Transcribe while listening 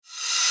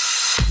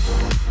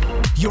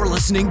You're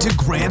listening to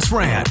Grant's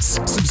Rants.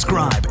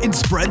 Subscribe and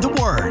spread the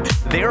word.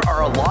 There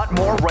are a lot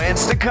more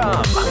rants to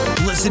come.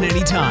 Listen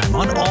anytime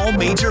on all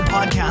major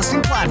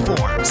podcasting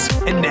platforms.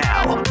 And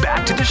now,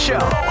 back to the show.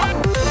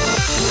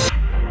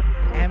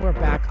 And we're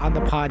back on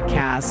the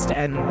podcast.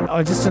 And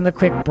just in the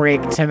quick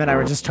break, Tim and I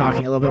were just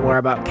talking a little bit more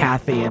about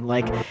Kathy. And I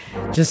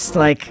want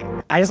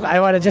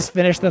to just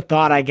finish the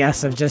thought, I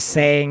guess, of just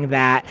saying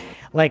that,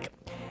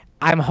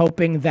 I'm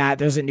hoping that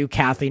there's a new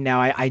Kathy now.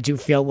 I do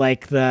feel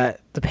like the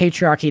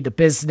patriarchy, the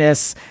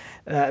business,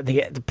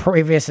 the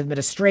previous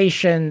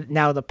administration,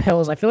 now the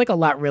pills, I feel like a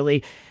lot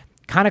really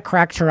kind of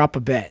cracked her up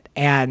a bit.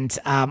 And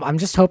I'm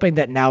just hoping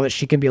that now that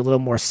she can be a little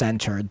more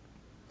centered.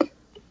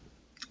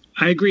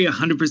 I agree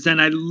 100%.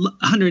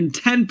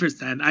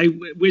 110%. I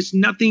wish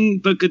nothing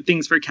but good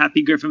things for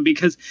Kathy Griffin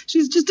because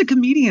she's just a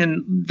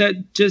comedian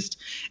that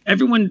just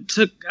everyone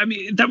took. I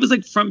mean, that was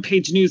like front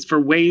page news for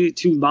way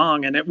too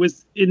long, and it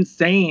was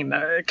insane.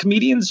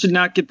 Comedians should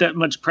not get that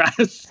much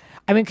press.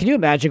 I mean, can you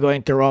imagine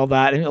going through all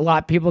that? And a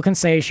lot of people can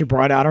say she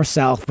brought out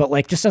herself,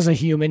 but just as a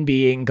human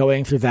being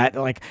going through that,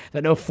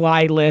 the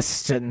no-fly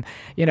list and,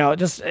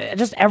 just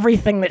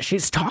everything that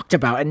she's talked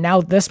about. And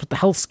now this with the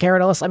health scare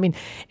and all this. I mean,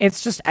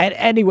 it's just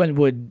anyone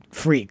would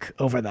freak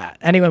over that.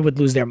 Anyone would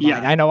lose their mind.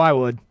 Yeah. I know I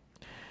would.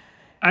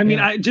 I mean,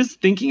 I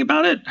just thinking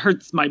about it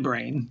hurts my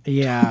brain.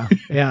 Yeah,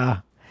 yeah.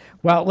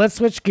 Well, let's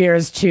switch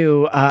gears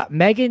to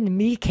Meghan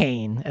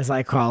McCain, as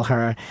I call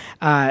her,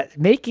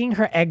 making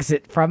her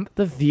exit from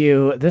The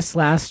View this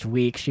last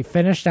week. She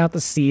finished out the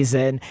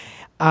season.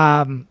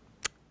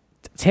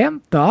 Tim,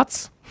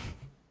 thoughts?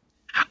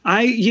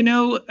 I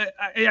know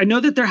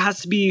that there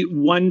has to be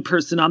one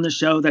person on the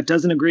show that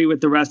doesn't agree with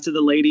the rest of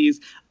the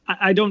ladies.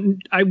 I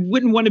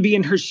wouldn't want to be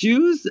in her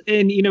shoes.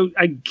 And,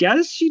 I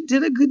guess she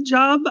did a good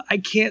job. I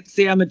can't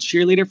say I'm a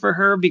cheerleader for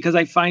her because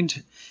I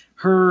find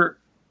her...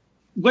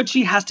 what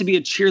she has to be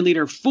a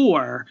cheerleader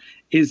for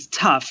is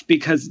tough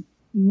because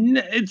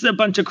it's a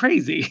bunch of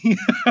crazy.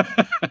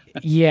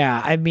 Yeah,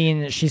 I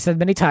mean, she said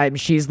many times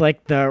she's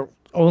like the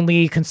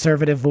only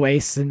conservative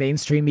voice in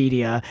mainstream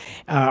media,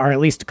 or at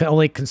least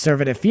only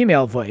conservative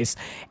female voice.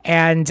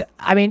 And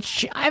I mean,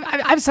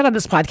 I've said on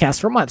this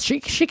podcast for months, she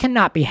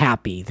cannot be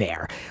happy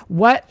there.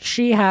 What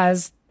she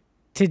has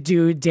to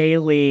do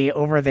daily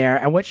over there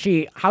and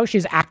how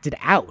she's acted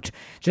out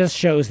just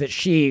shows that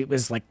she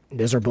was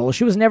miserable.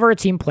 She was never a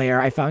team player.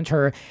 I found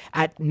her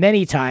at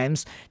many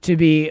times to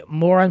be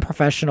more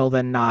unprofessional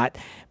than not.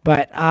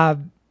 But, I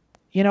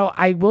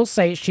will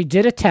say she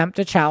did attempt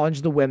to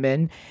challenge the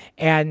women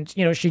and,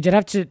 she did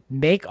have to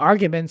make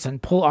arguments and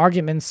pull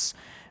arguments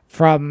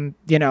from,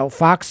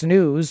 Fox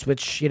News,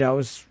 which,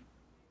 is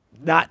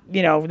not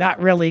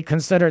really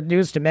considered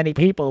news to many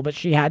people, but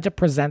she had to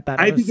present that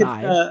other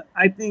side.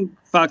 I think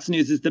Fox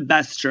News is the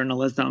best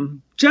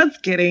journalism.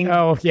 Just kidding.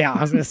 Oh, yeah.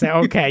 I was going to say,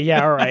 okay.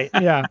 Yeah. All right.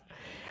 Yeah.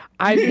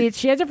 I mean,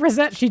 she did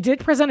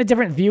present a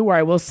different view where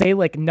I will say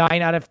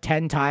 9 out of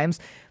 10 times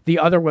the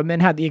other women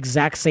had the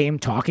exact same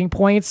talking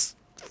points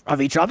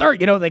of each other,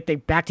 they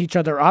backed each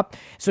other up.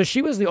 So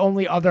she was the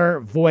only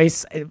other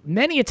voice.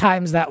 Many a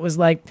times that was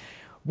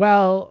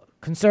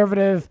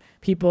conservative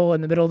people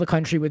in the middle of the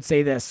country would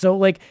say this.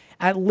 So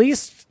at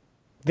least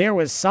there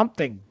was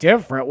something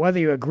different, whether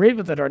you agreed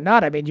with it or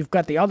not. I mean, you've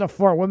got the other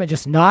 4 women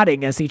just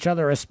nodding as each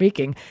other is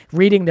speaking,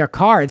 reading their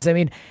cards. I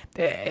mean,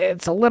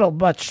 it's a little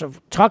much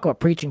of talk about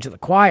preaching to the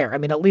choir. I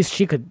mean, at least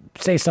she could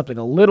say something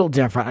a little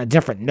different on a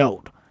different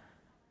note.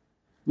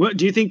 What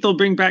do you think they'll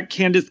bring back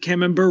Candace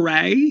Cameron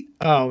Bure?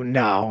 Oh,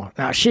 no,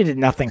 she did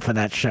nothing for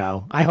that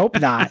show. I hope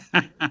not.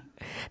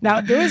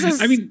 Now, there is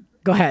this...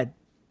 go ahead.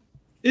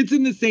 It's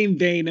in the same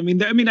vein. I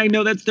mean, I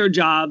know that's their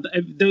job.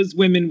 Those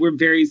women were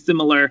very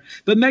similar,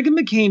 but Meghan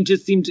McCain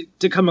just seemed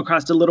to come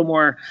across a little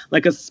more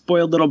like a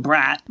spoiled little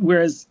brat.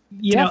 Whereas,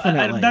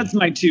 that's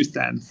my 2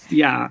 cents.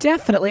 Yeah,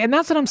 definitely. And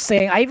that's what I'm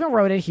saying. I even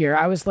wrote it here.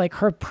 I was like,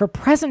 her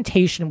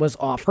presentation was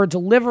off. Her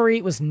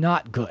delivery was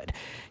not good.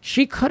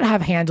 She could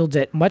have handled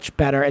it much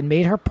better and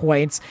made her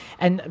points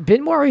and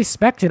been more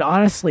respected,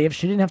 honestly, if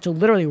she didn't have to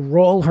literally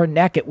roll her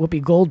neck at Whoopi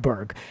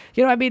Goldberg.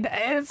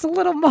 It's a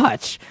little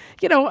much.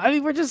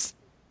 We're just...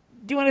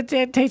 do you want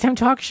to take time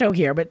talk show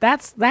here? But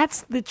that's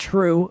the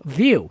true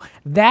view.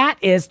 That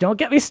is, don't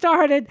get me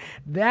started.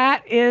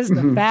 That is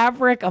the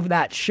fabric of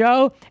that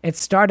show. It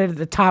started at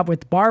the top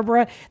with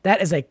Barbara.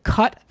 That is a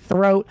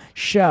cutthroat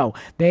show.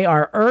 They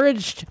are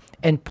urged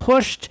and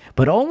pushed,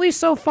 but only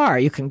so far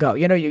you can go.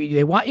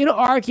 They want you to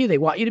argue. They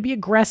want you to be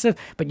aggressive,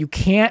 but you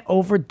can't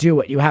overdo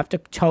it. You have to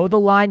toe the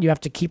line. You have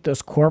to keep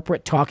those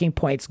corporate talking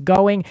points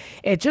going.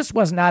 It just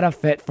was not a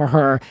fit for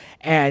her.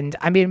 And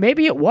I mean,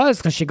 maybe it was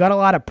because she got a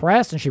lot of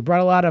press and she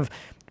brought a lot of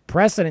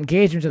press and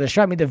engagement to the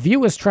show. I mean, The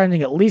View is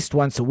trending at least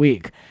once a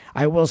week,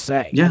 I will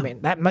say. Yeah. I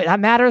mean, that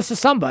matters to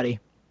somebody.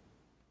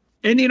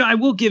 And, I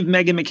will give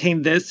Meghan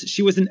McCain this.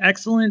 She was an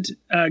excellent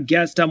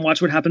guest on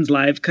Watch What Happens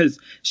Live because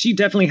she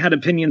definitely had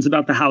opinions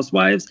about the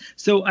housewives.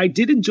 So I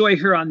did enjoy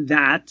her on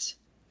that,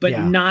 but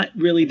not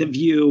really The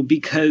View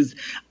because,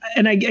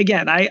 and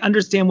I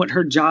understand what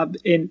her job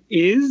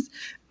is.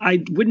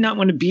 I would not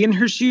want to be in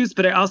her shoes,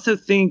 but I also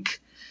think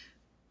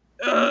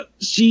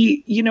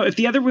she, if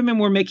the other women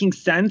were making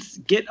sense,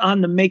 get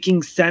on the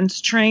making sense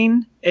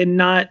train and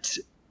not,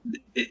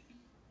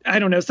 I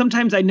don't know.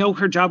 Sometimes I know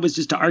her job was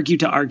just to argue.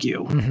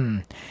 Mm-hmm.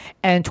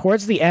 And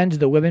towards the end,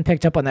 the women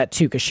picked up on that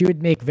too, because she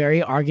would make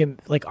very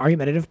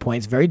argumentative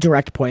points, very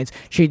direct points.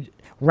 She'd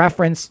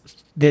reference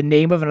the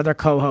name of another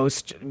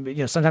co-host,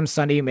 sometimes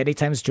Sunny, many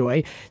times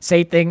Joy,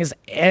 say things,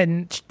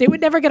 and they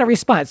would never get a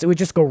response. It would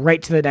just go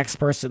right to the next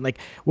person. Like,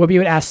 Whoopi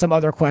would ask some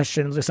other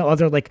questions, or some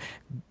other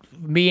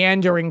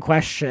meandering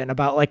question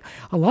about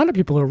a lot of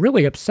people are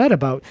really upset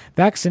about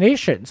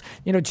vaccinations.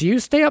 Do you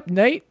stay up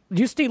night?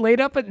 Do you stay late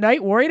up at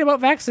night worried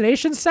about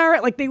vaccinations, Sarah?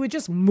 They would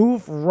just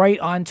move right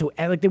on to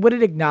it. They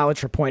wouldn't acknowledge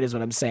her point, is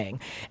what I'm saying.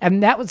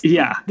 And that was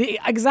the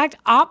exact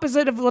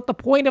opposite of what the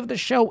point of the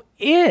show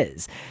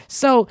is.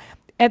 So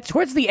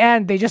towards the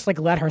end, they just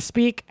let her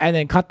speak and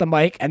then cut the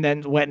mic and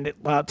then went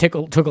and took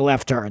a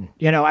left turn.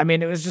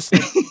 It was just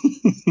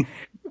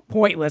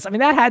pointless.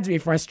 That had to be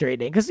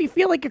frustrating because you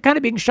feel like you're kind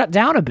of being shut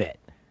down a bit.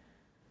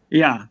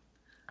 Yeah.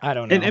 I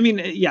don't know.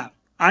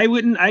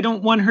 And I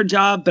don't want her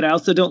job, but I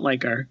also don't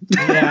like her.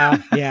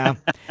 Yeah.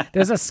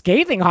 There's a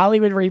scathing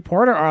Hollywood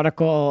Reporter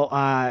article.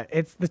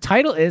 The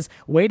title is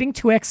 "Waiting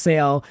to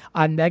Exhale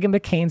on Meghan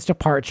McCain's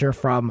Departure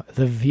from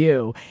The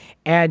View."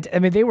 And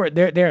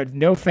they're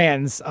no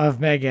fans of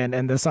Meghan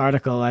in this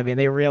article.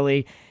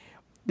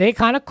 They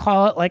kind of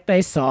call it like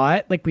they saw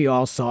it, like we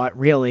all saw it,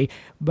 really.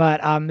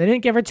 But they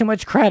didn't give her too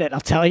much credit, I'll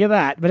tell you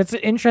that. But it's an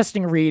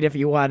interesting read if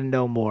you want to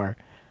know more.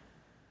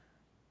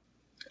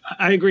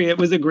 I agree. It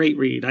was a great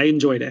read. I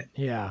enjoyed it.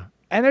 Yeah.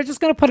 And they're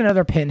just going to put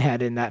another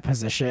pinhead in that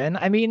position.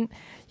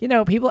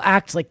 People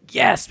act like,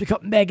 yes, we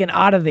got Meghan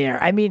out of there.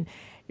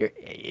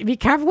 Be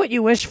careful what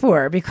you wish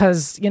for,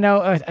 because,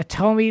 a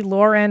Tommy,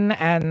 Lauren,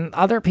 and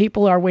other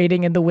people are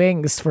waiting in the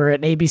wings for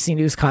an ABC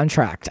News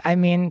contract.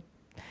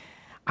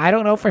 I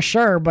don't know for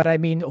sure, but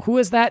who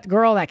is that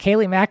girl, that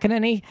Kayleigh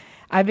McEnany?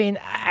 I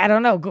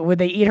don't know. Would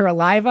they eat her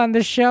alive on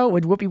this show?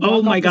 Would Whoopi walk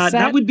Oh my off the God, set?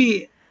 that would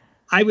be,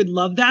 I would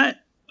love that,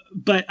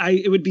 but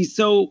it would be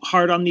so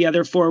hard on the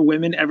other four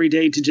women every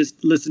day to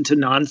just listen to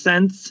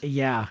nonsense.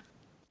 Yeah.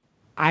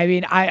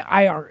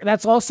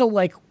 That's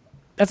also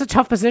that's a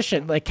tough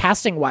position,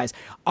 casting wise.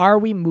 Are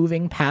we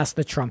moving past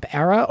the Trump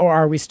era, or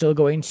are we still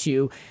going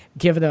to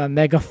give them a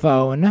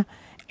megaphone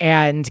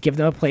and give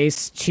them a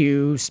place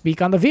to speak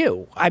on The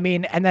View?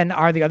 And then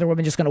are the other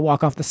women just going to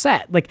walk off the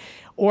set?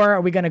 Or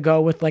are we going to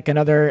go with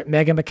another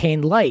Meghan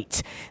McCain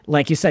light?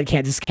 Like you said,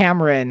 Candace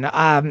Cameron.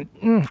 I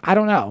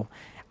don't know.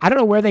 I don't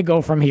know where they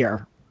go from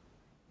here.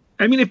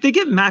 If they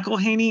get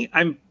McElhaney,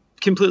 I'm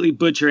completely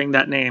butchering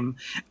that name.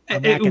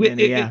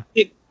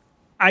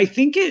 I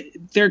think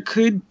there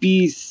could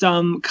be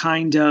some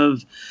kind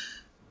of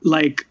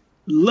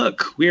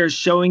look, we are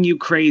showing you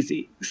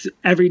crazy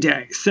every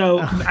day. So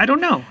I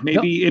don't know.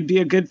 Maybe it'd be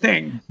a good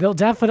thing. They'll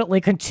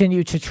definitely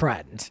continue to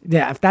trend.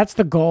 Yeah, if that's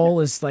the goal,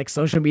 is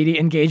social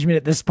media engagement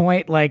at this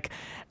point,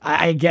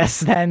 I guess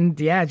then,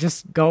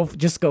 just go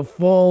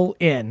full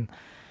in.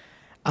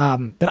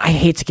 But I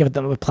hate to give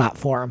them a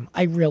platform.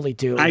 I really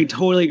do. I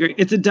totally agree.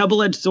 It's a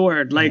double-edged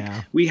sword.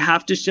 We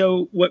have to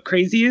show what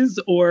crazy is,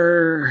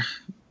 or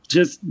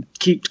just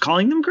keep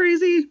calling them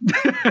crazy.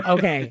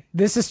 Okay,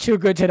 this is too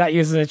good to not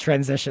use as a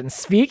transition.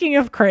 Speaking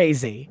of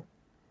crazy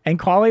and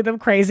calling them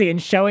crazy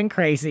and showing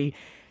crazy,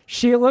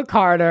 Sheila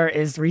Carter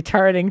is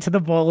returning to The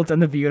Bold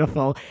and the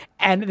Beautiful,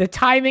 and the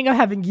timing of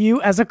having you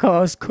as a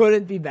co-host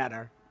couldn't be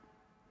better.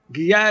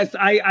 Yes,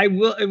 I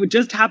will. It would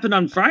just happen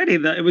on Friday.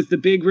 It was the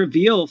big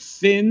reveal.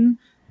 Finn,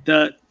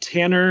 the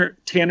Tanner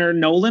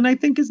Nolan, I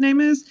think his name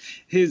is,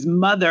 his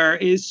mother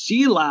is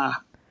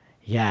Sheila.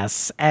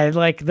 Yes, and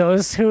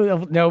those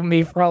who know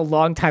me for a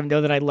long time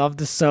know that I love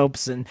the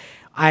soaps, and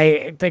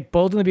I think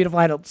Bold and the Beautiful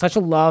I had such a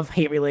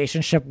love-hate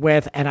relationship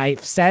with, and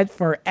I've said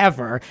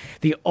forever,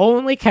 the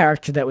only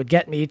character that would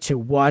get me to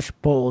watch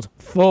Bold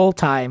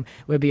full-time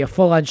would be a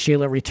full-on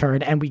Sheila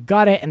return, and we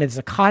got it, and there's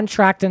a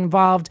contract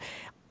involved.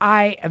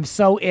 I am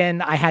so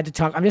in. I had to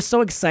talk. I'm just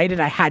so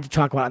excited. I had to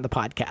talk about it on the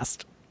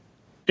podcast.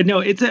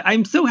 No,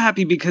 I'm so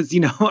happy because,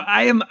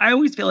 I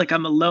always feel like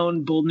I'm a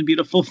lone Bold and the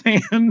Beautiful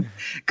fan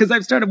because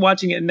I've started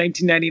watching it in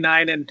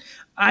 1999 and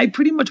I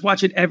pretty much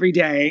watch it every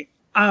day.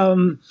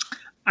 I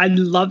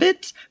love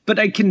it, but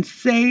I can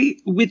say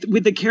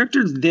with the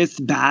characters this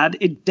bad,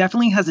 it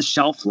definitely has a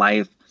shelf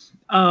life.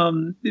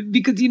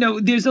 Because,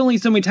 there's only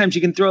so many times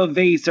you can throw a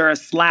vase or a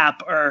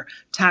slap or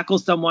tackle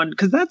someone,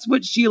 because that's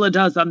what Sheila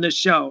does on this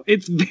show.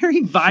 It's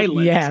very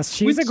violent. Yes,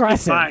 she's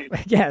aggressive.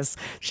 Yes,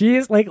 she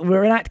is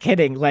we're not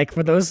kidding.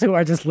 For those who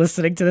are just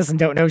listening to this and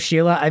don't know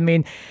Sheila,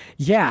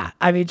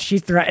 she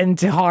threatened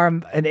to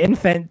harm an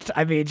infant.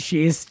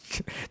 She's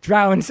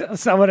drowned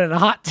someone in a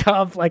hot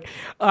tub.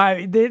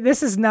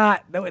 This is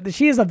not,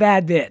 she is a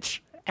bad bitch.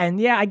 And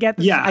I get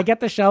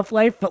the shelf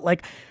life, but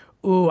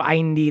ooh, I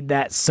need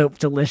that soap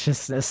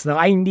deliciousness, though.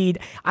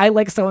 I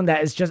like someone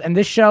that is just, and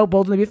this show,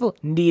 Bold and the Beautiful,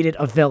 needed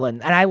a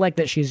villain. And I like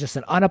that she's just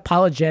an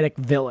unapologetic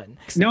villain.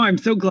 No, I'm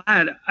so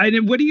glad.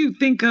 What do you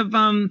think of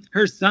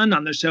her son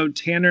on the show,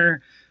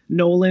 Tanner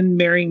Nolan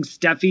marrying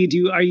Steffi.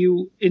 Are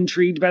you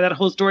intrigued by that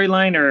whole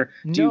storyline, or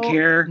do you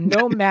care?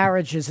 No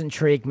marriages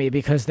intrigue me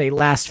because they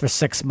last for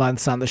 6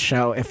 months on the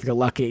show if you're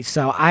lucky.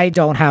 So I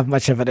don't have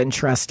much of an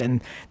interest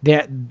in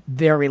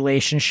their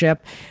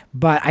relationship,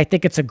 but I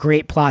think it's a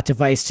great plot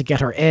device to get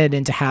her in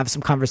and to have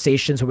some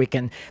conversations where we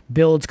can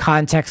build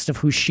context of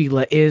who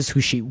Sheila is,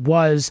 who she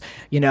was.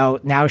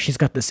 Now she's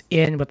got this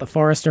in with the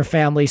Forrester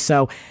family.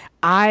 So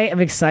I am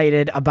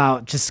excited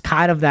about just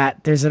kind of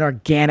that there's an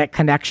organic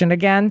connection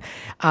again.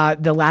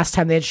 The last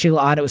time they had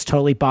Sheila on, it was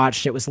totally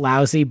botched. It was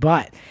lousy,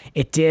 but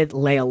it did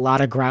lay a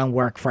lot of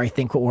groundwork for, I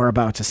think, what we're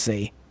about to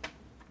see.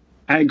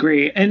 I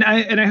agree. And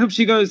I hope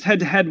she goes head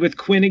to head with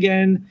Quinn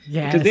again.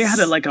 Yes. Because they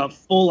had a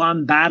full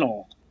on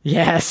battle.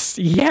 Yes.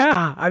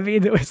 Yeah. I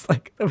mean, it was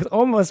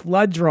almost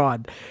blood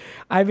drawn.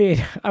 I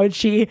mean, when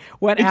she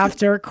went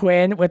after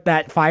Quinn with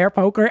that fire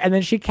poker and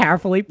then she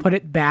carefully put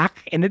it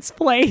back in its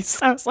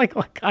place. I was like,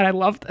 oh God, I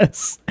love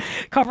this.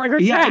 Covering her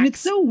tracks. And it's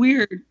so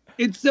weird.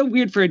 It's so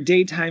weird for a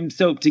daytime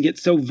soap to get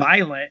so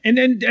violent.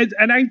 And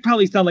I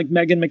probably sound like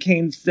Meghan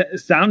McCain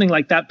sounding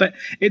like that, but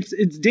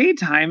it's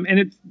daytime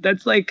and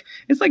it's like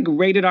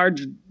rated R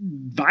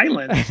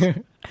violence.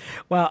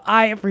 Well,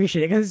 I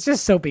appreciate it because it's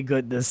just soapy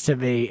goodness to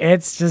me.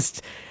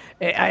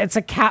 It's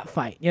a cat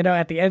fight,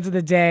 at the end of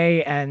the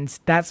day, and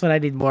that's what I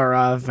need more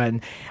of.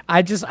 And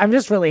I'm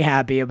just really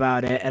happy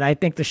about it, and I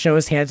think the show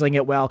is handling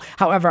it well.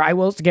 However, I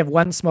will give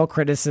one small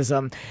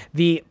criticism: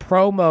 the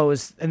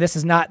promos, and this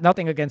is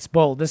nothing against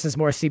Bold. This is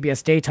more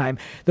CBS daytime.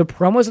 The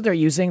promos that they're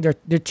using, they're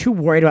too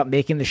worried about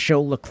making the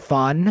show look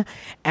fun,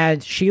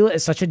 and Sheila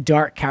is such a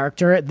dark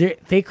character.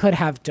 They could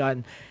have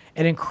done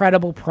an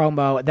incredible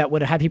promo that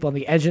would have had people on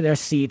the edge of their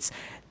seats.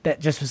 That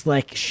just was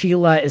like,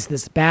 Sheila is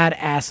this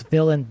badass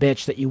villain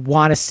bitch that you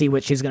want to see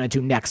what she's going to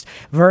do next,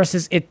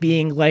 versus it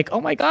being like,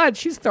 oh my God,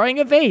 she's throwing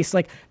a vase.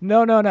 Like,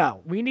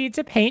 no. We need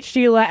to paint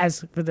Sheila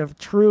as for the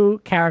true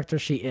character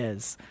she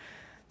is.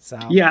 So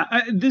yeah,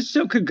 this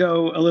show could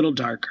go a little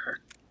darker.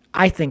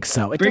 I think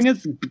so. Bring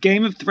us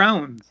Game of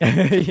Thrones.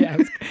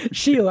 Yes,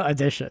 Sheila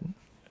edition.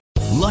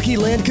 Lucky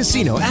Land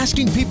Casino,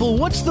 asking people,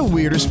 what's the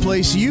weirdest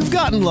place you've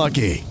gotten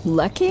lucky?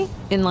 Lucky?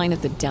 In line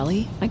at the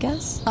deli, I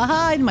guess?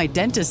 Aha, in my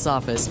dentist's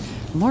office.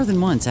 More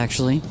than once,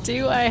 actually.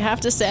 Do I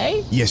have to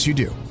say? Yes, you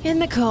do. In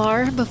the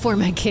car before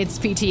my kids'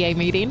 PTA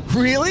meeting.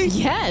 Really?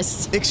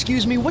 Yes.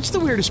 Excuse me, what's the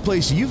weirdest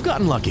place you've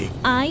gotten lucky?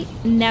 I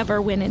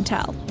never win and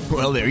tell.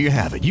 Well, there you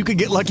have it. You can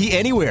get lucky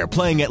anywhere,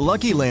 playing at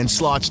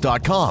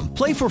LuckyLandSlots.com.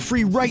 Play for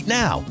free right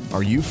now.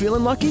 Are you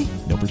feling lucky?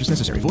 No purchase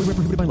necessary. Void where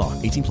prohibited by law.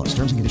 18 plus.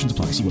 Terms and conditions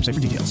apply. See website for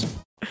details.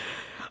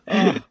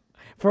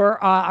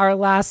 For our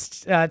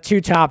last two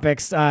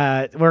topics,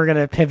 we're going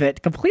to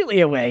pivot completely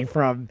away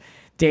from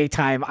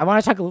daytime. I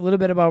want to talk a little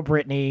bit about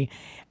Britney.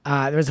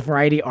 There's a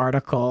Variety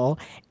article,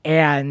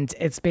 and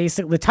it's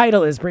basically, the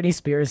title is Britney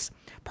Spears'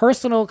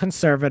 personal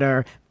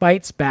conservator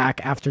bites back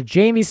after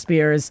Jamie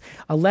Spears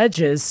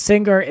alleges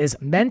singer is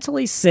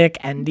mentally sick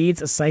and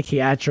needs a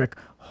psychiatric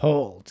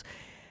hold.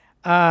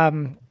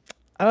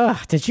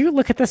 Did you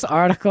look at this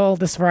article,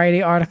 this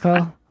Variety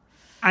article?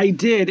 I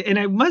did. And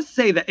I must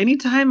say that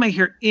anytime I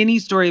hear any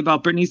story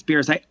about Britney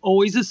Spears, I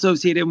always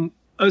associate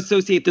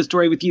the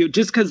story with you,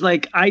 just because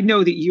I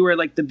know that you are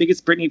the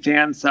biggest Britney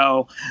fan.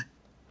 So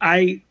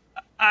I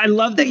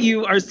love that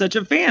you are such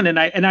a fan. And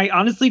I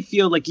honestly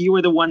feel like you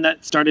were the one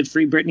that started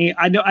Free Britney.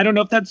 I don't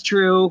know if that's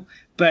true,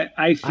 but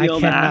I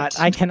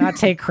cannot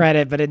take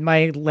credit, but in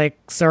my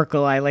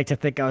circle, I like to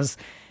think I was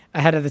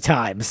ahead of the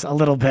times a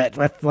little bit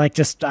with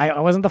I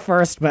wasn't the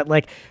first, but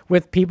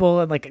with people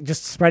and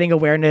just spreading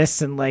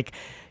awareness and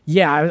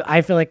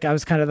I feel like I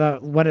was kind of the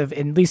one of,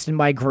 at least in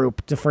my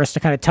group, the first to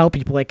kind of tell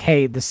people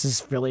hey, this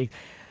is really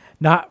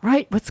not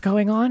right. What's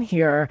going on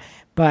here?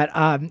 But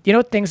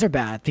things are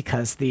bad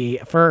because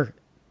for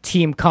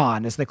Team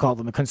Con, as they call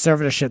them, the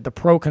conservatorship, the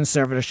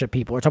pro-conservatorship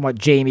people. We're talking about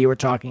Jamie. We're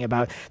talking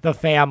about the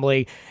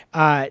family.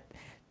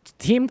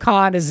 Team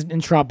Con is in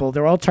trouble.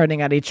 They're all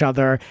turning on each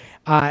other.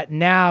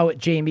 Now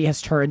Jamie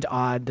has turned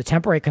on the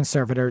temporary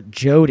conservator,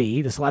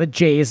 Jody. There's a lot of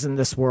J's in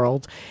this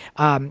world.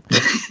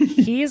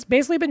 He's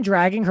basically been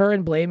dragging her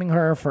and blaming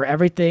her for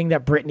everything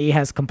that Britney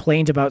has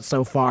complained about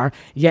so far.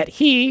 Yet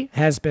he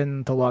has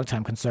been the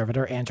longtime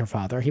conservator and her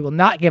father. He will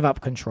not give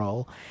up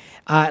control.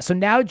 So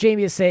now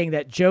Jamie is saying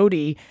that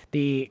Jody,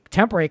 the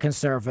temporary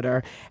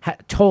conservator,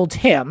 told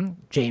him,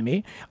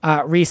 Jamie,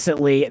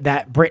 recently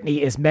that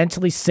Britney is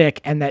mentally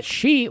sick and that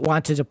she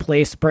wanted to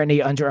place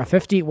Britney under a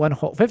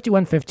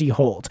 5150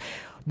 hold.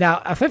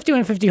 Now, a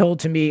 5150 hold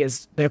to me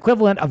is the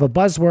equivalent of a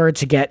buzzword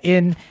to get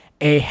in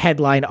a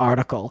headline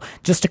article,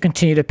 just to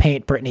continue to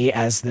paint Britney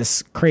as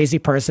this crazy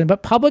person.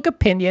 But public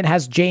opinion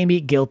has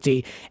Jamie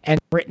guilty, and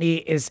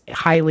Britney is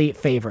highly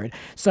favored.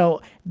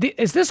 So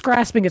is this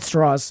grasping at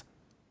straws?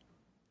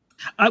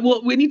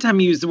 Well, anytime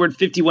you use the word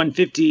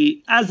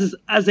 5150 as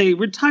a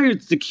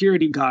retired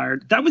security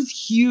guard, that was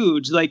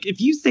huge. If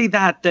you say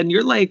that, then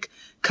you're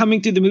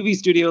coming through the movie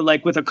studio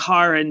with a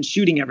car and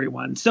shooting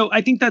everyone. So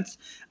I think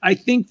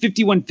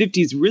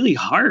 5150 is really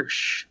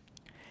harsh.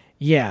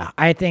 Yeah,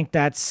 I think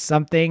that's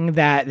something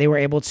that they were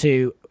able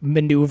to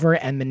maneuver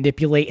and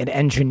manipulate and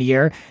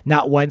engineer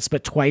not once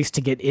but twice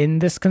to get in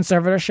this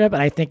conservatorship. And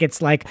I think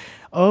it's like,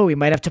 oh, we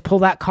might have to pull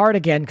that card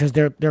again because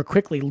they're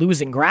quickly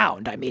losing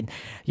ground. I mean,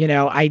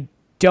 I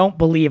don't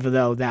believe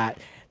though that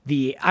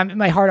I'm in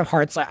my heart of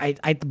hearts.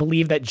 I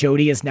believe that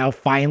Jody is now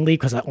finally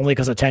only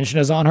because attention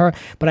is on her,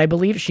 but I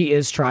believe she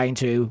is trying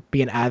to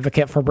be an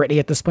advocate for Britney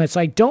at this point. So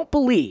I don't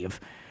believe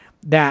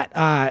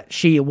that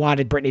she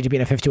wanted Britney to be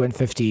in a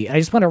 51-50. I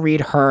just want to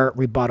read her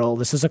rebuttal.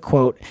 This is a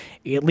quote,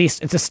 at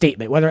least it's a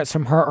statement, whether it's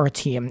from her or her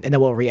team, and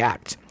then we'll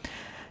react.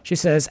 She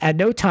says, at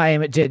no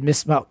time did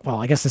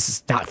well, I guess this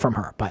is not from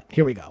her, but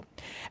here we go.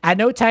 At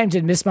no time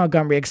did Miss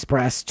Montgomery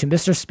express to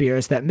Mr.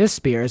 Spears that Miss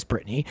Spears,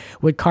 Britney,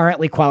 would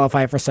currently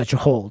qualify for such a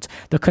hold.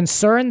 The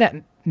concern that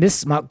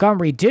Miss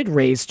Montgomery did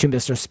raise to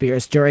Mr.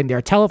 Spears during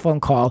their telephone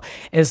call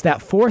is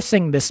that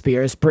forcing Miss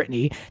Spears,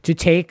 Britney, to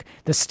take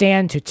the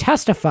stand to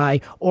testify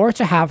or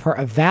to have her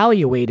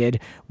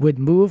evaluated would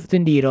move the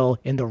needle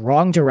in the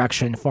wrong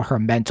direction for her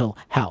mental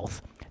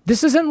health.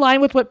 This is in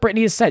line with what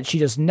Britney has said. She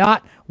does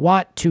not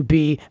want to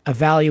be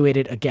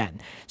evaluated again.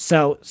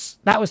 So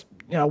that was,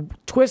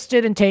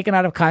 twisted and taken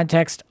out of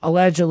context,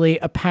 allegedly,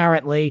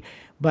 apparently.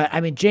 But,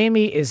 I mean,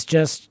 Jamie is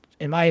just,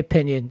 in my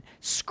opinion,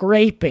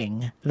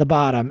 scraping the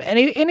bottom. And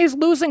he's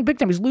losing big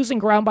time. He's losing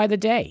ground by the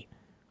day.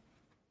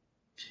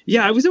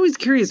 Yeah, I was always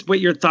curious what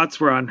your thoughts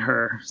were on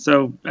her.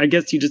 So I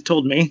guess you just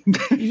told me.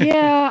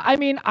 Yeah,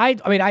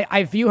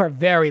 I view her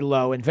very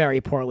low and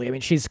very poorly. I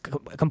mean, she's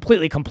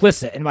completely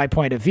complicit in my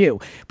point of view.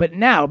 But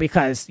now,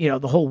 because, the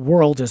whole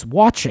world is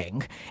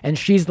watching, and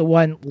she's the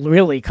one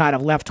really kind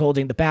of left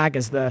holding the bag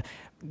as the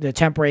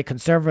temporary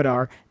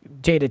conservator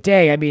day to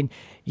day, I mean,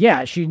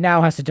 yeah, she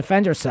now has to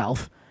defend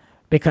herself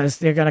because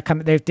they're going to come,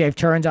 they've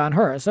turned on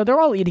her. So they're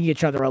all eating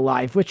each other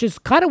alive, which is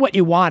kind of what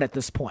you want at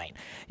this point.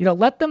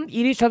 Let them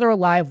eat each other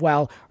alive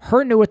while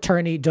her new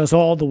attorney does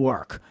all the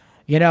work.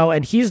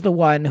 And he's the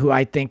one who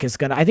I think he's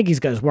got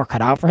his work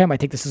cut out for him. I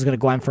think this is going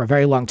to go on for a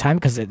very long time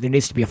because there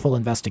needs to be a full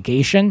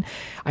investigation.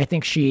 I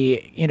think there's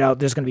going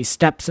to be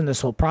steps in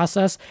this whole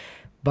process,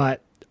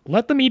 but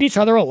let them eat each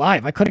other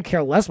alive. I couldn't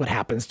care less what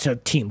happens to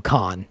Team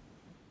Khan.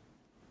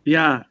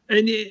 Yeah.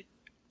 And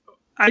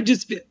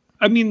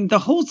the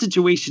whole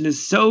situation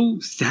is so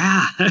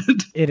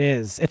sad. It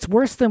is. It's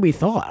worse than we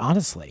thought,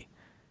 honestly.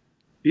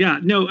 Yeah,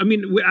 no,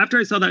 after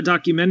I saw that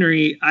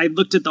documentary, I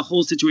looked at the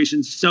whole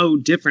situation so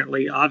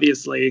differently,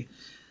 obviously.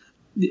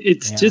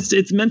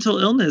 It's mental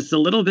illness a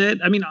little bit.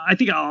 I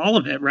think all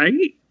of it,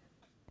 right?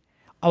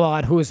 Oh,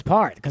 on whose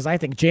part? Because I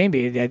think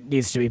Jamie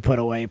needs to be put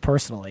away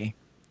personally.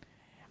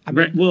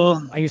 Right,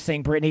 well, are you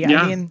saying Britney?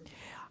 Yeah.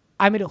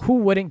 I mean, who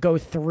wouldn't go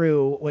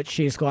through what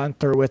she's gone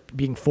through with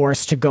being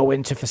forced to go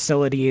into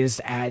facilities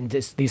and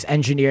these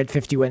engineered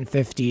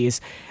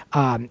 51-50s,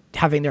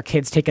 having their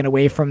kids taken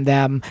away from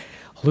them,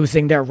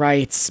 losing their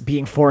rights,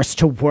 being forced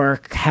to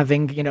work,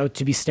 having,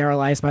 to be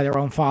sterilized by their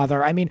own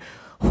father. I mean,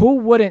 who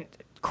wouldn't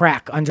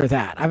crack under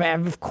that? I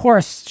mean, of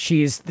course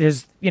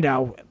there's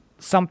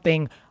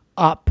something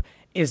up.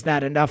 Is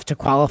that enough to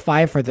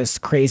qualify for this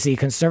crazy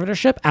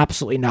conservatorship?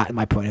 Absolutely not, in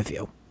my point of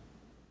view.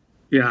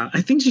 Yeah,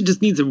 I think she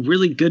just needs a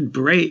really good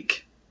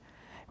break.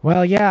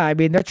 Well, yeah,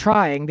 they're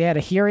trying. They had a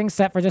hearing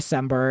set for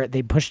December.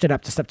 They pushed it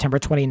up to September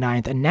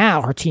 29th, and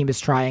now her team is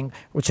trying,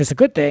 which is a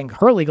good thing.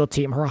 Her legal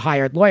team, her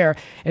hired lawyer,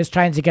 is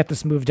trying to get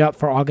this moved up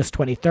for August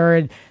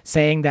 23rd,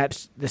 saying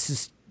that this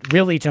is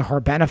really to her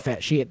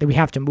benefit. We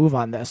have to move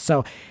on this.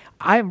 So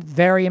I'm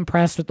very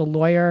impressed with the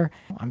lawyer.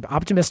 I'm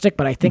optimistic,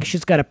 but I think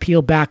she's got to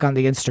peel back on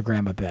the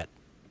Instagram a bit.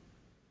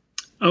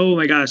 Oh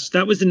my gosh,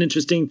 that was an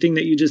interesting thing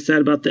that you just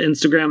said about the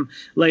Instagram.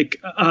 What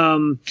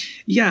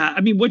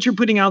you're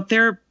putting out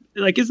there,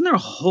 isn't there a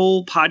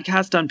whole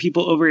podcast on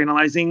people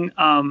overanalyzing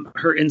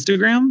her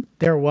Instagram?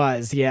 There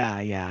was,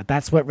 yeah.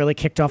 That's what really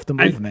kicked off the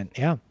movement,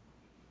 yeah.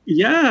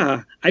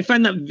 Yeah, I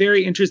find that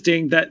very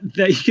interesting that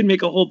you can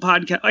make a whole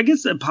podcast. I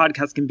guess a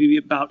podcast can be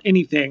about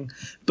anything,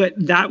 but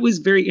that was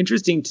very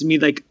interesting to me,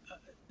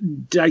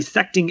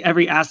 dissecting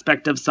every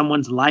aspect of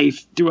someone's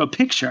life through a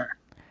picture.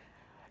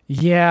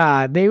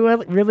 Yeah, they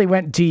really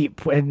went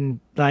deep, and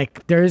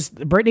there's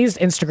Britney's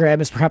Instagram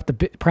is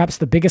perhaps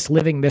the biggest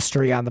living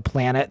mystery on the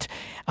planet.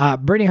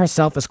 Britney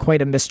herself is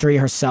quite a mystery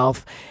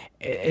herself,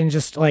 and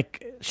just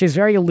she's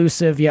very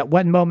elusive. Yet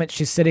one moment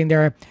she's sitting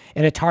there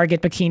in a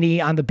Target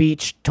bikini on the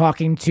beach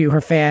talking to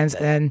her fans,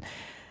 and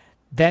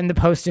then the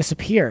post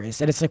disappears,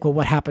 and it's well,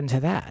 what happened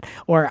to that?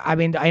 Or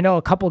I know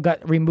a couple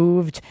got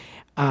removed.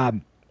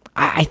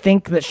 I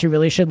think that she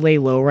really should lay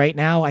low right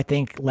now. I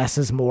think less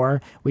is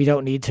more. We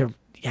don't need to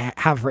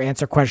have her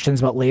answer questions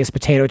about Lay's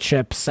potato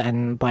chips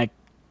and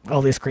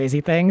all these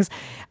crazy things,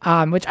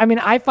 which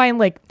I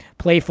find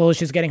playful.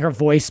 She's getting her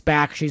voice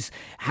back. She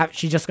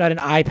just got an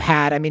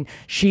iPad.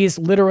 She's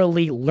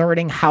literally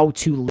learning how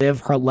to live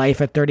her life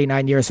at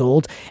 39 years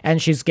old,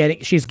 and she's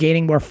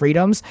gaining more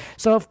freedoms.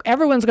 So if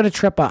everyone's going to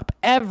trip up,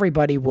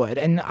 everybody would,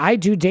 and I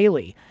do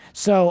daily.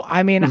 So,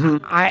 I mean,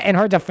 in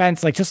her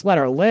defense, like, just let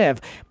her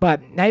live.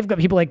 But now you've got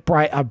people like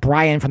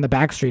Brian from the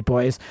Backstreet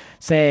Boys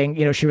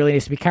saying, she really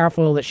needs to be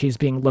careful, that she's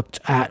being looked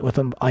at with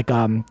like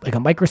a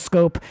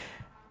microscope.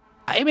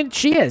 I mean,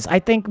 she is. I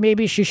think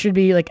maybe she should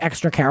be like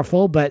extra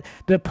careful, but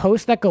the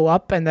posts that go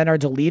up and then are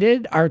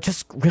deleted are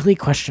just really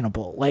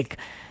questionable. Like,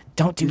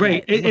 don't do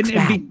that. It looks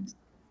bad.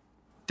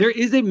 There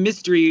is a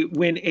mystery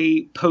when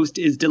a post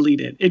is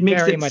deleted. It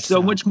makes it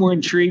so much more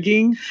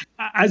intriguing.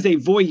 As a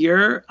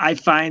voyeur, I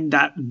find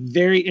that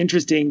very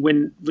interesting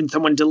when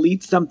someone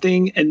deletes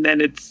something and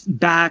then it's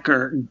back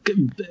or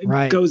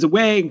goes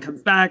away and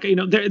comes back.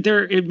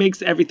 It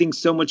makes everything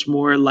so much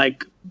more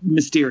like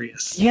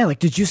mysterious. Yeah, like,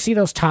 did you see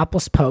those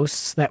topless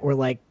posts that were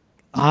like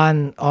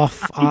on,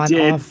 off, on,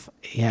 off?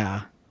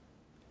 Yeah.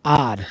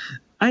 Odd.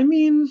 I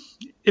mean,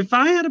 if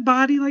I had a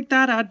body like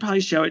that, I'd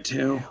probably show it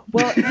too.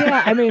 Well,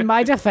 yeah, I mean,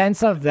 my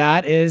defense of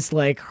that is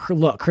like,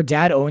 her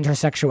dad owned her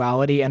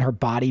sexuality and her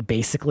body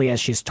basically as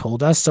she's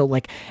told us. So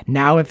like,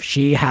 now if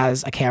she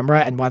has a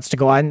camera and wants to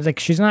go on, like,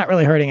 she's not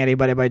really hurting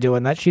anybody by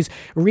doing that. She's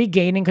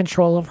regaining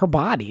control of her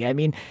body. I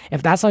mean,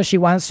 if that's how she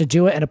wants to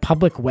do it in a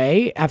public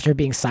way after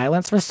being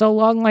silenced for so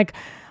long, like,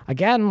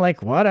 again,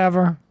 like,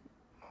 whatever.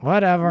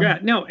 Yeah,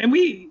 no, and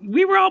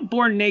we were all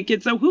born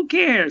naked, so who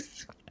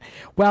cares?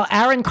 Well,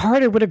 Aaron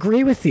Carter would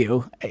agree with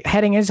you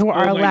heading into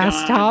our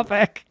last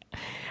topic.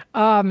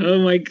 Oh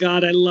my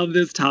God, I love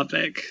this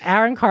topic.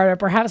 Aaron Carter,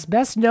 perhaps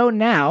best known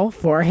now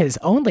for his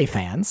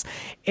OnlyFans,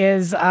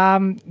 is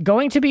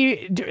going to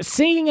be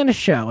singing in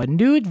a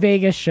nude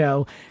Vegas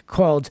show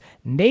called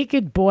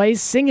Naked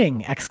Boys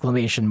Singing! !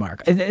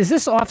 Is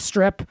this off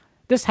strip?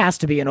 This has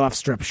to be an off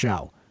strip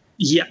show.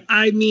 Yeah,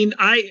 I mean,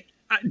 I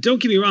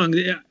don't get me wrong.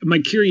 My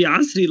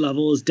curiosity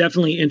level is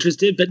definitely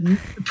interested, but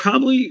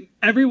probably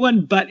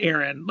everyone but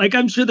Aaron. Like,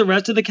 I'm sure the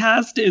rest of the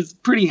cast is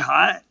pretty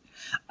hot.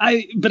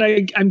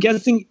 I'm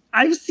guessing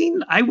I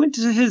went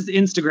to his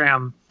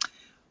Instagram.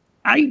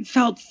 I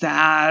felt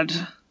sad.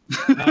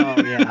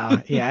 Oh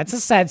yeah. Yeah. It's a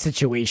sad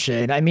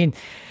situation. I mean,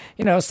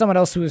 someone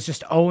else who was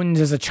just owned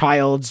as a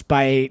child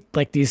by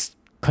like these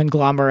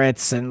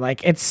conglomerates, and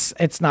like,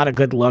 it's not a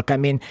good look. I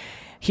mean,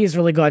 he's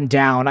really gone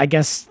down. I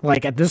guess,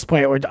 like, at this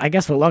point, we're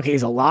lucky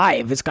he's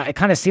alive. It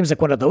kind of seems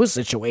like one of those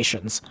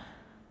situations.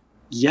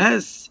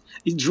 Yes.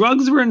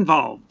 Drugs were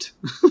involved.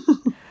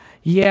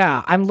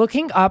 Yeah, I'm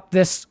looking up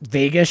this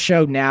Vegas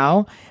show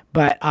now,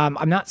 but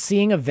I'm not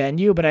seeing a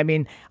venue. But I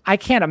mean, I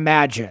can't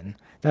imagine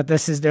that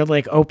they're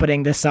like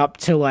opening this up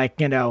to like,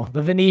 the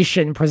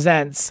Venetian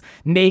presents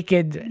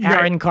naked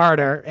Aaron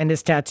Carter and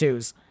his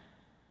tattoos.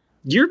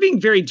 You're being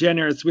very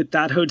generous with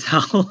that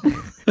hotel.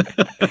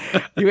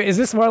 Is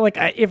this more like,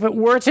 if it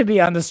were to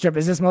be on the strip,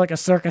 is this more like a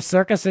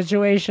circus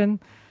situation?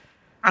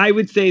 I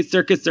would say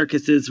circus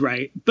is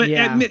right. But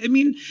yeah. I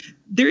mean,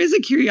 there is a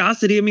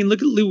curiosity. I mean,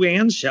 look at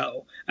Luann's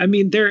show. I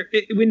mean,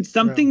 when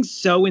something's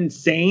so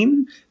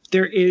insane,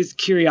 there is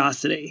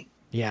curiosity.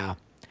 Yeah.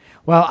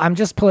 Well, I'm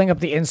just pulling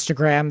up the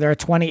Instagram. There are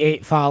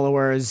 28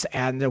 followers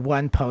and the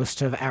one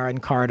post of Aaron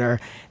Carter.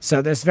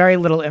 So there's very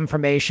little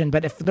information.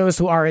 But if those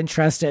who are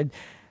interested,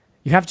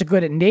 you have to go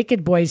to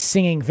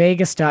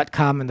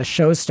nakedboyssingingvegas.com, and the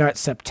show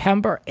starts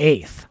September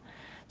 8th.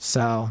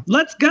 So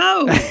let's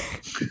go.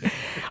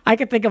 I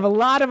could think of a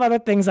lot of other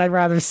things I'd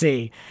rather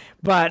see,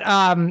 but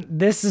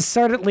this is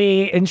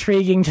certainly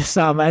intriguing to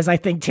some, as I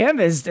think Tim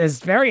is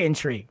very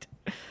intrigued.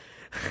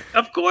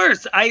 Of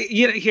course,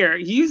 here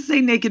you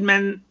say naked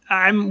men.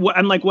 I'm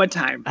like, what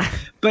time?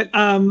 But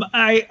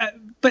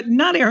but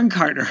not Aaron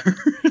Carter.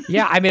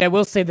 Yeah, I mean, I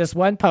will say this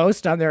one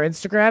post on their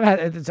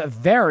Instagram, it's a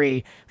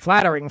very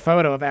flattering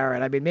photo of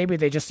Aaron. I mean, maybe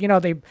they just,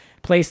 they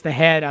place the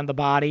head on the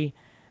body.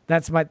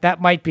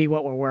 That might be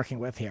what we're working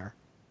with here.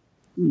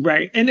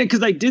 Right. And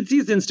because I did see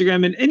his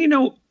Instagram and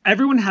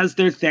everyone has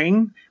their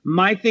thing.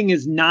 My thing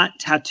is not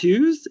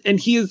tattoos, and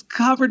he is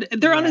covered.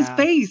 They're on his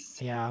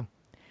face. Yeah.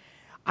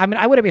 I mean,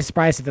 I wouldn't be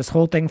surprised if this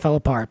whole thing fell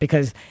apart,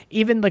 because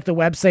even like the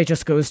website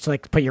just goes to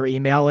like put your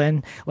email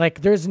in.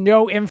 Like, there's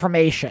no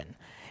information.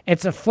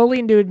 It's a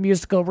fully nude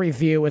musical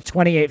review with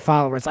 28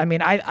 followers. I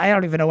mean, I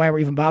don't even know why we're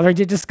even bothering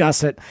to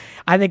discuss it.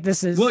 I think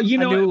this is a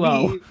new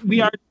low.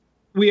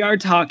 We are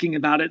talking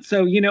about it.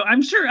 So,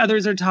 I'm sure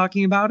others are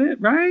talking about it,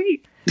 right?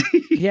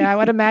 Yeah, I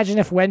would imagine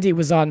if Wendy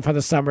was on for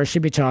the summer,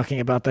 she'd be talking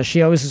about this.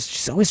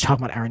 She's always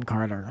talking about Aaron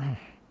Carter.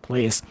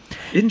 Please.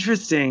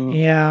 Interesting.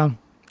 Yeah.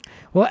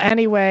 Well,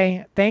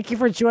 anyway, thank you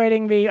for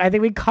joining me. I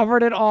think we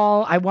covered it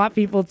all. I want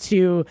people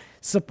to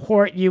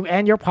support you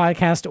and your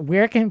podcast.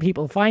 Where can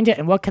people find it,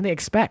 and what can they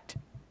expect?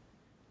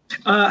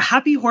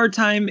 Happy Horror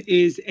Time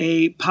is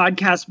a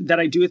podcast that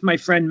I do with my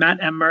friend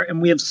Matt Emmer,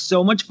 and we have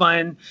so much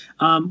fun.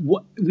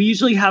 We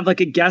usually have like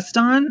a guest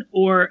on,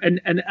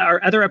 and our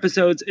other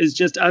episodes is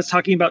just us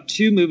talking about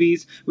 2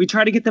 movies. We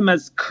try to get them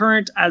as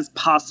current as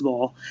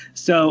possible.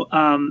 So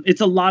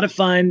it's a lot of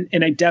fun,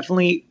 and I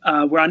definitely,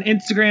 we're on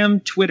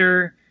Instagram,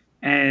 Twitter,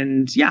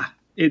 and yeah,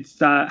 it's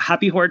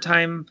Happy Horror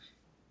Time.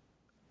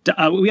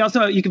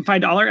 You can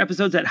find all our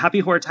episodes at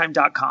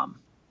happyhorrortime.com.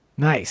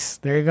 Nice.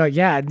 There you go.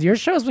 Yeah, your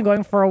show's been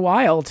going for a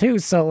while too,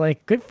 so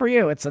like good for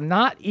you. It's a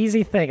not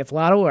easy thing. It's a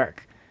lot of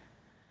work.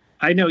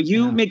 I know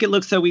you make it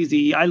look so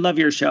easy. I love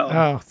your show.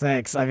 Oh,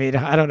 thanks. I mean,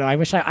 I don't know. I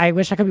wish I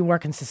could be more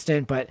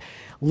consistent, but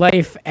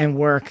life and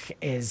work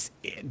is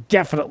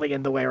definitely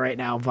in the way right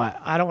now. But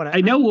I don't want to.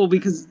 I know. Well,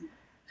 because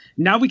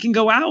now we can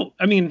go out.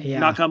 I mean, Yeah.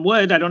 knock on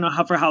wood. I don't know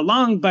for how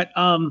long, but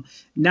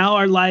now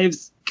our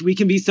lives, we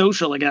can be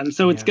social again.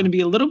 So it's going to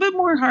be a little bit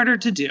more harder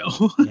to do.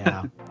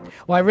 Yeah.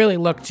 Well, I really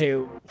look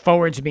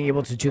forward to being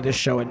able to do this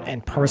show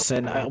in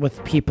person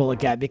with people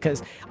again,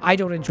 because I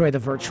don't enjoy the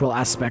virtual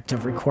aspect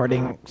of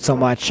recording so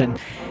much, and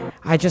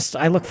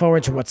I look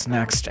forward to what's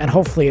next, and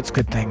hopefully it's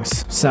good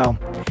things. So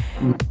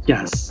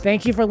Yes.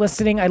 thank you for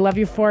listening. I love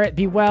you for it.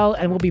 Be well,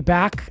 and we'll be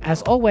back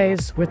as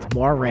always with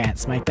more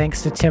rants. My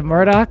thanks to Tim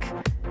Murdoch,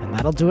 and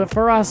that'll do it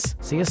for us.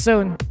 See you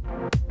soon.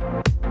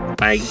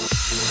 Bye.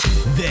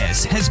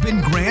 This has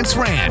been Grant's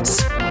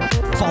Rants.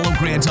 Follow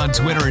Grant on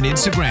Twitter and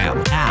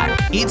Instagram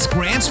at It's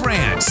Grant's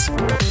Rants.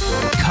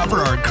 Cover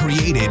art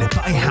created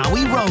by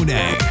Howie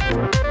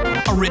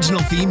Ronay. Original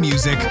theme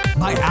music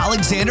by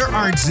Alexander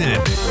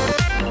Arntzen.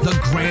 The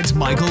Grant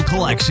Michael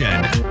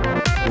Collection.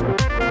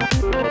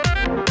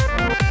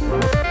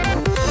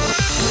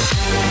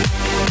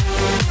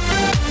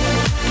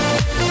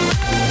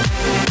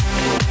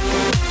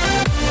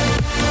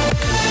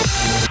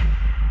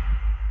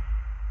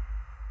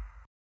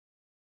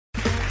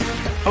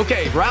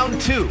 Okay,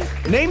 round two.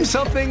 Name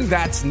something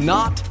that's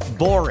not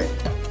boring.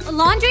 A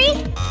laundry?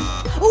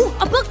 Ooh,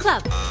 a book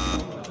club.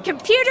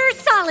 Computer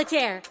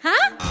solitaire,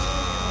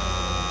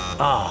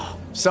 huh?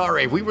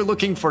 Sorry, we were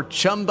looking for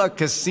Chumba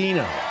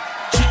Casino.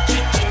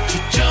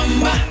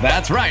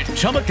 That's right.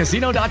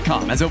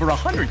 ChumbaCasino.com has over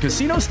 100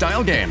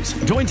 casino-style games.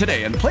 Join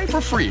today and play for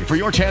free for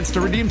your chance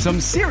to redeem some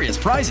serious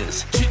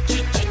prizes.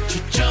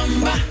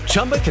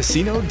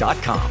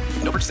 ChumbaCasino.com.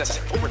 No purchase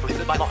necessary. Void where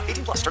prohibited by law.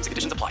 18+ terms and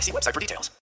conditions apply. See website for details.